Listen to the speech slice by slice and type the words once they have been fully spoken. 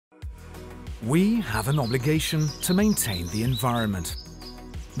We have an obligation to maintain the environment.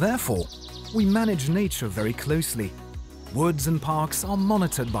 Therefore, we manage nature very closely. Woods and parks are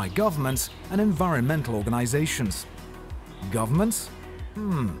monitored by governments and environmental organizations. Governments?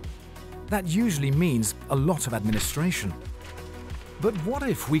 That usually means a lot of administration. But what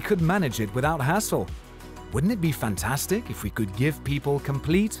if we could manage it without hassle? Wouldn't it be fantastic if we could give people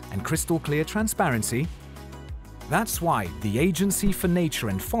complete and crystal clear transparency? That's why the Agency for Nature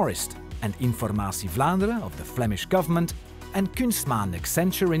and Forest and Informatie Vlaanderen of the Flemish government and Kunstmaan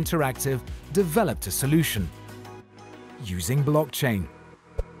Accenture Interactive developed a solution using blockchain.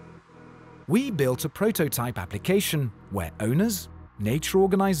 We built a prototype application where owners, nature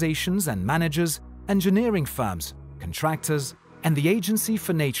organizations and managers, engineering firms, contractors, and the Agency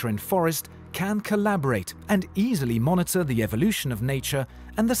for Nature and Forest can collaborate and easily monitor the evolution of nature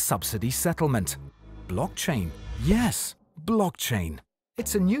and the subsidy settlement. Blockchain. Yes, blockchain.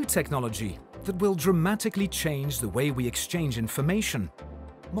 It's a new technology that will dramatically change the way we exchange information.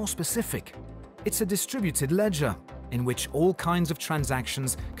 More specific, it's a distributed ledger in which all kinds of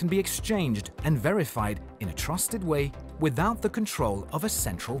transactions can be exchanged and verified in a trusted way without the control of a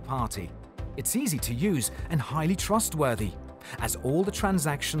central party. It's easy to use and highly trustworthy, as all the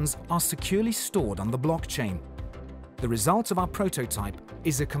transactions are securely stored on the blockchain. The result of our prototype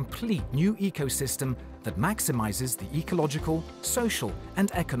is a complete new ecosystem that maximizes the ecological, social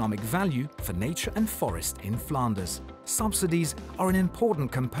and economic value for nature and forest in Flanders. Subsidies are an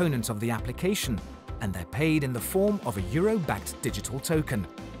important component of the application, and they're paid in the form of a euro-backed digital token.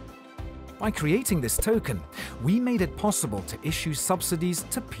 By creating this token, we made it possible to issue subsidies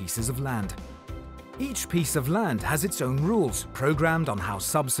to pieces of land. Each piece of land has its own rules programmed on how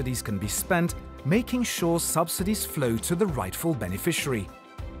subsidies can be spent, making sure subsidies flow to the rightful beneficiary: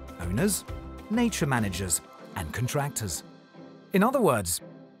 owners, nature managers, and contractors. In other words,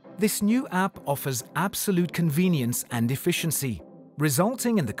 this new app offers absolute convenience and efficiency,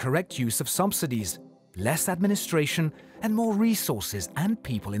 resulting in the correct use of subsidies, less administration, and more resources and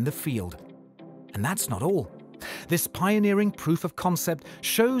people in the field. And that's not all. This pioneering proof of concept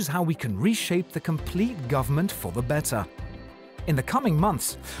shows how we can reshape the complete government for the better. In the coming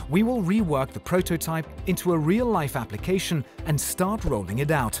months, we will rework the prototype into a real-life application and start rolling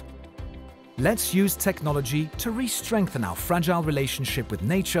it out. Let's use technology to re-strengthen our fragile relationship with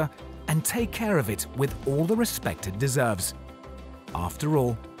nature and take care of it with all the respect it deserves. After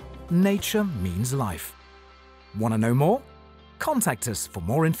all, nature means life. Want to know more? Contact us for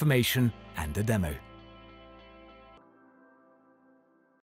more information and a demo.